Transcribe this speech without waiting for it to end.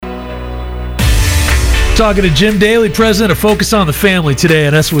talking to Jim Daly, president of Focus on the Family, today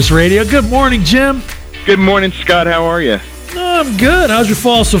on SOS Radio. Good morning, Jim. Good morning, Scott. How are you? I'm good. How's your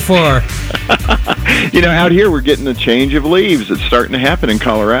fall so far? Out here we're getting a change of leaves. It's starting to happen in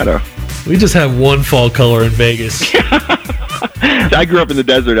Colorado. We just have one fall color in Vegas. I grew up in the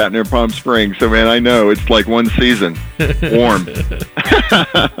desert out near Palm Springs, so, man, I know. It's like one season. Warm.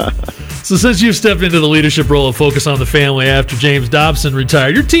 So since you've stepped into the leadership role of Focus on the Family after James Dobson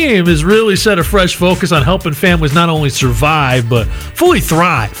retired, your team has really set a fresh focus on helping families not only survive, but fully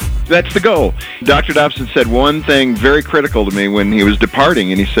thrive. That's the goal. Dr. Dobson said one thing very critical to me when he was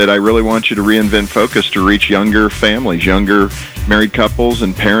departing, and he said, I really want you to reinvent Focus to reach younger families, younger married couples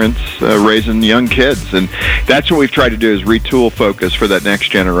and parents raising young kids. And that's what we've tried to do, is retool Focus for that next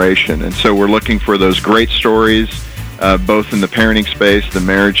generation. And so we're looking for those great stories, both in the parenting space, the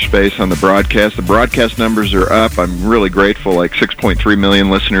marriage space, on the broadcast. The broadcast numbers are up. I'm really grateful, like 6.3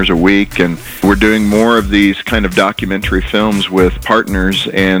 million listeners a week. And we're doing more of these kind of documentary films with partners,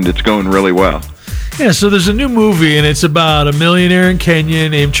 and it's going really well. Yeah, so there's a new movie, and it's about a millionaire in Kenya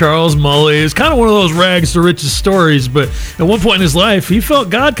named Charles Mully. It's kind of one of those rags to riches stories, but at one point in his life, he felt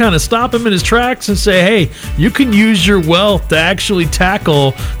God kind of stop him in his tracks and say, hey, you can use your wealth to actually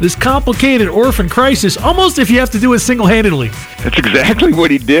tackle this complicated orphan crisis, almost if you have to do it single-handedly. That's exactly what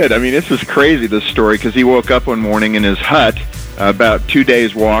he did. I mean, this is crazy, this story, because he woke up one morning in his hut about 2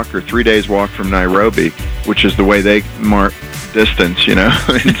 days' walk or 3 days' walk from Nairobi, which is the way they mark distance,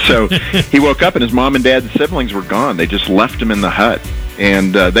 and so he woke up and his mom and dad and siblings were gone. They just left him in the hut,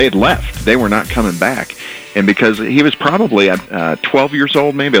 and they had left. They were not coming back. And because he was probably 12 years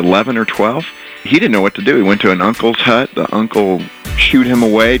old, maybe 11 or 12, he didn't know what to do. He went to an uncle's hut. The uncle shooed him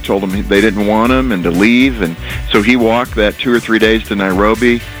away, told him they didn't want him and to leave. And so he walked that 2 or 3 days to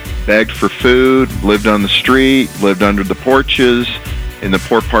Nairobi, begged for food, lived on the street, lived under the porches in the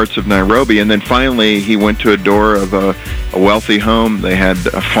poor parts of Nairobi. And then finally he went to a door of a wealthy home. They had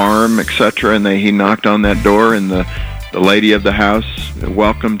a farm, etc., and he knocked on that door, and the lady of the house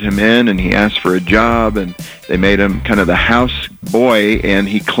welcomed him in, and he asked for a job, and they made him kind of the house boy, and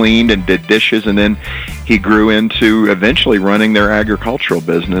he cleaned and did dishes, and then he grew into eventually running their agricultural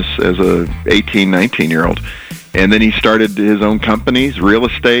business as a 18, 19-year-old. And then he started his own companies, real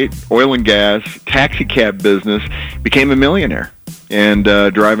estate, oil and gas, taxi cab business, became a millionaire. And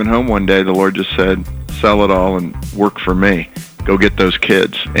driving home one day, the Lord just said, sell it all and work for me. Go get those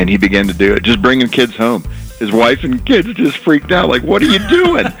kids. And he began to do it, just bringing kids home. His wife and kids just freaked out, like, what are you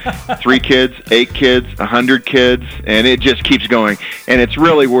doing? 3 kids, 8 kids, 100 kids, and it just keeps going. And it's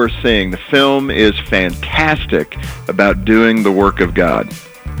really worth seeing. The film is fantastic about doing the work of God.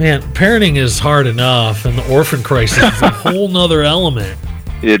 Man, parenting is hard enough, and the orphan crisis is a whole nother element.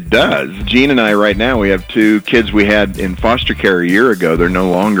 It does. Jean and I right now, we have 2 kids we had in foster care a year ago. They're no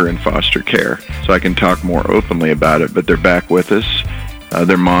longer in foster care, so I can talk more openly about it, but they're back with us.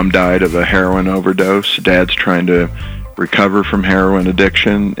 Their mom died of a heroin overdose. Dad's trying to recover from heroin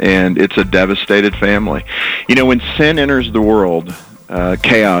addiction, and it's a devastated family. When sin enters the world,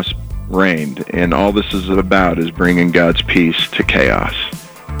 chaos reigned, and all this is about is bringing God's peace to chaos.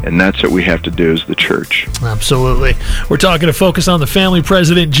 And that's what we have to do as the church. Absolutely. We're talking to Focus on the Family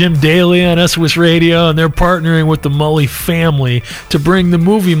president Jim Daly on SOS Radio, and they're partnering with the Mully family to bring the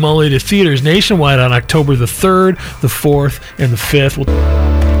movie Mully to theaters nationwide on October the 3rd, the 4th, and the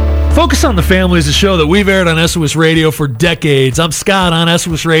 5th. Focus on the Family is a show that we've aired on SOS Radio for decades. I'm Scott on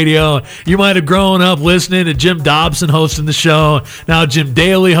SOS Radio. You might have grown up listening to Jim Dobson hosting the show. Now Jim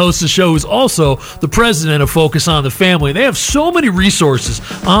Daly hosts the show, who's also the president of Focus on the Family. They have so many resources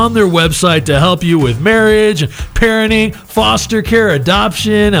on their website to help you with marriage, parenting, foster care,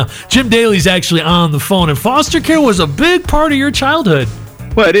 adoption. Jim Daly's actually on the phone, and foster care was a big part of your childhood.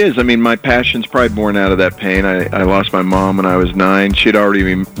 Well, it is. I mean, my passion's probably born out of that pain. I lost my mom when I was 9. She'd already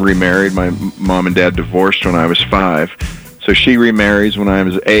been remarried. My mom and dad divorced when I was 5. So she remarries when I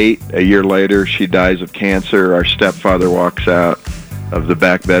was 8. A year later, she dies of cancer. Our stepfather walks out of the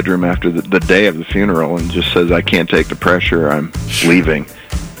back bedroom after the day of the funeral and just says, I can't take the pressure. I'm leaving.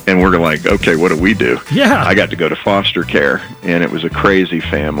 And we're like, okay, what do we do? Yeah. I got to go to foster care, and it was a crazy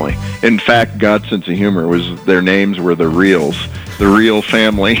family. In fact, God's sense of humor was their names were the Reals, the real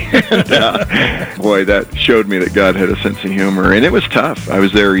family. And, boy, that showed me that God had a sense of humor, and it was tough. I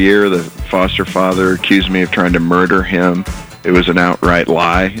was there a year. The foster father accused me of trying to murder him. It was an outright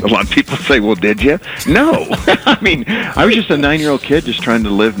lie. A lot of people say, well, did you? No. I mean, I was just a 9-year-old kid just trying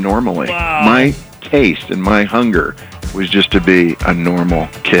to live normally. Wow. My taste and my hunger was just to be a normal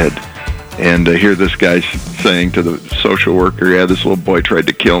kid. And hear this guy saying to the social worker, yeah, this little boy tried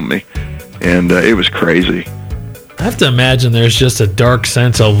to kill me. And it was crazy. I have to imagine there's just a dark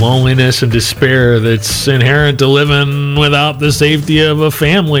sense of loneliness and despair that's inherent to living without the safety of a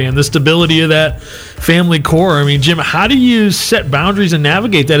family and the stability of that family core. I mean, Jim, how do you set boundaries and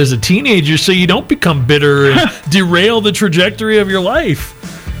navigate that as a teenager so you don't become bitter and derail the trajectory of your life?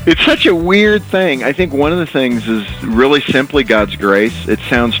 It's such a weird thing. I think one of the things is really simply God's grace. It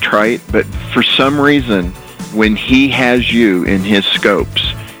sounds trite, but for some reason, when He has you in His scopes,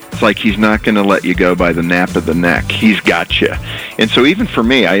 it's like He's not going to let you go by the nape of the neck. He's got you. And so even for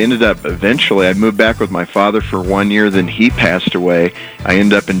me, I ended up eventually, I moved back with my father for 1 year, then he passed away. I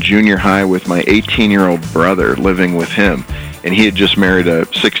ended up in junior high with my 18-year-old brother living with him, and he had just married a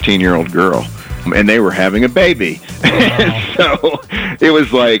 16-year-old girl. And they were having a baby. So it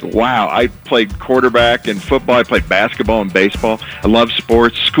was like, wow, I played quarterback in football. I played basketball and baseball. I loved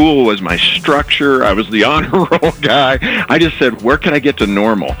sports. School was my structure. I was the honor roll guy. I just said, where can I get to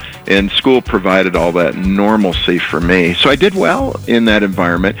normal? And school provided all that normalcy for me. So I did well in that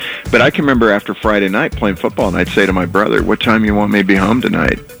environment. But I can remember after Friday night playing football, and I'd say to my brother, what time you want me to be home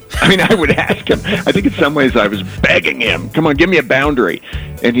tonight? I mean, I would ask him. I think in some ways I was begging him, come on, give me a boundary.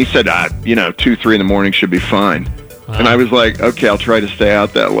 And he said, 2, 3 in the morning should be fine. Wow. And I was like, okay, I'll try to stay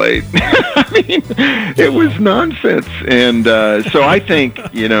out that late. I mean, it was nonsense. And so I think,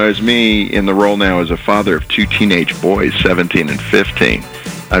 as me in the role now as a father of 2 teenage boys, 17 and 15,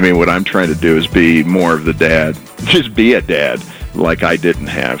 I mean, what I'm trying to do is be more of the dad. Just be a dad like I didn't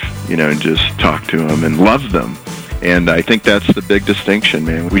have, and just talk to them and love them. And I think that's the big distinction,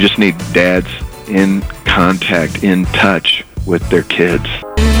 man. We just need dads in contact, in touch with their kids.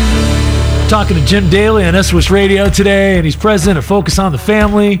 Talking to Jim Daly on SOS Radio today, and he's president of Focus on the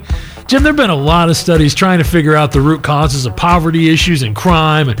Family. Jim, there have been a lot of studies trying to figure out the root causes of poverty issues and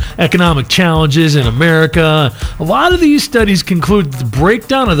crime and economic challenges in America. A lot of these studies conclude that the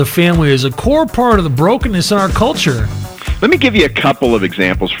breakdown of the family is a core part of the brokenness in our culture. Let me give you a couple of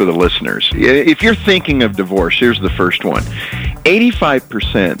examples for the listeners. If you're thinking of divorce, here's the first one.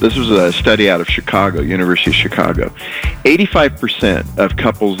 85%, this was a study out of Chicago, University of Chicago, 85% of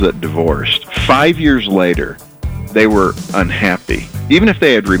couples that divorced, 5 years later, they were unhappy. Even if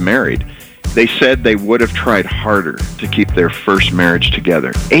they had remarried, they said they would have tried harder to keep their first marriage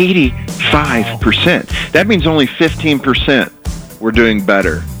together. 85%. That means only 15% were doing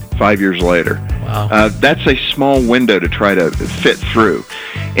better 5 years later. Wow. That's a small window to try to fit through.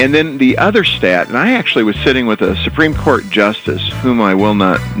 And then the other stat, and I actually was sitting with a Supreme Court justice, whom I will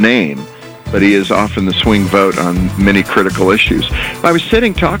not name, but he is often the swing vote on many critical issues. I was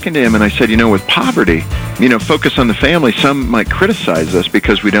sitting talking to him, and I said, with poverty, Focus on the Family, some might criticize us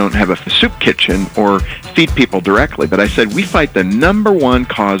because we don't have a soup kitchen or feed people directly. But I said, we fight the number one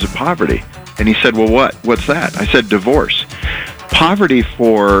cause of poverty. And he said, well, what's that? I said, divorce. Poverty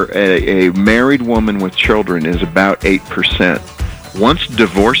for a married woman with children is about 8%. Once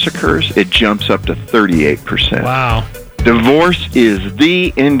divorce occurs, it jumps up to 38%. Wow. Divorce is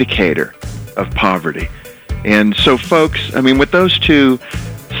the indicator of poverty. And so, folks, with those two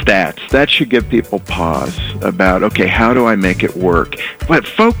stats, that should give people pause about, okay, how do I make it work? But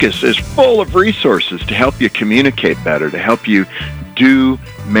Focus is full of resources to help you communicate better, to help you do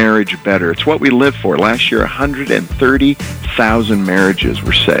marriage better. It's what we live for. Last year, 130,000 marriages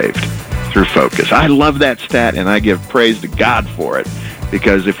were saved through Focus. I love that stat, and I give praise to God for it,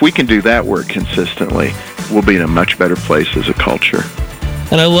 because if we can do that work consistently, we'll be in a much better place as a culture.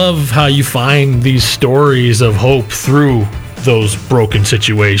 And I love how you find these stories of hope through those broken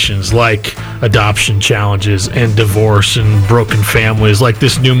situations, like adoption challenges and divorce and broken families, like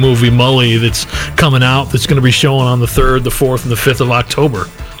this new movie Mully that's coming out, that's going to be showing on the 3rd, the 4th, and the 5th of October.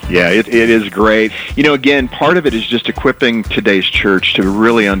 Yeah, it is great. Again, part of it is just equipping today's church to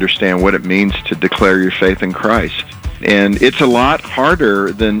really understand what it means to declare your faith in Christ. And it's a lot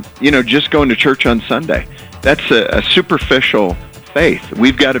harder than, just going to church on Sunday. That's a superficial faith.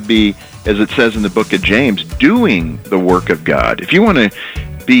 We've got to be, as it says in the book of James, doing the work of God. If you want to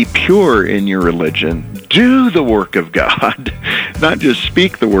be pure in your religion, do the work of God, not just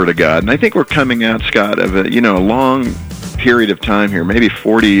speak the word of God. And I think we're coming out, Scott, of a long period of time here, maybe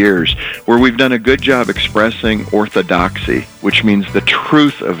 40 years, where we've done a good job expressing orthodoxy, which means the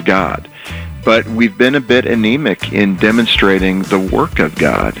truth of God. But we've been a bit anemic in demonstrating the work of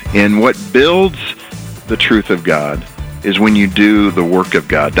God. And what builds the truth of God is when you do the work of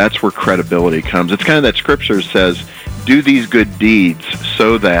God. That's where credibility comes. It's kind of that scripture that says, do these good deeds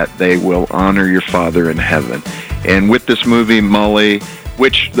so that they will honor your Father in heaven. And with this movie, Mully,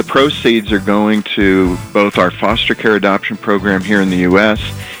 which the proceeds are going to both our foster care adoption program here in the U.S.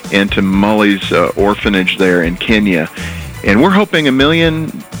 and to Mully's orphanage there in Kenya. And we're hoping $1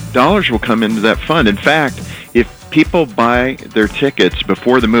 million will come into that fund. In fact, if people buy their tickets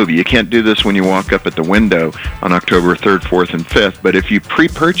before the movie. You can't do this when you walk up at the window on October 3rd, 4th, and 5th, but if you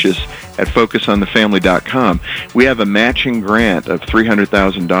pre-purchase at FocusOnTheFamily.com, we have a matching grant of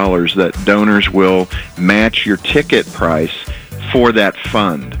 $300,000 that donors will match your ticket price for that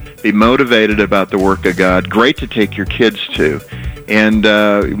fund. Be motivated about the work of God. Great to take your kids to. And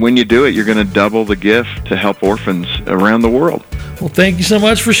when you do it, you're going to double the gift to help orphans around the world. Well, thank you so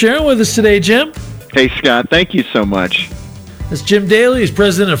much for sharing with us today, Jim. Hey, Scott, thank you so much. That's Jim Daly. He's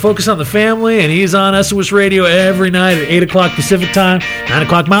president of Focus on the Family, and he's on SOS Radio every night at 8 o'clock Pacific Time, 9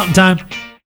 o'clock Mountain Time.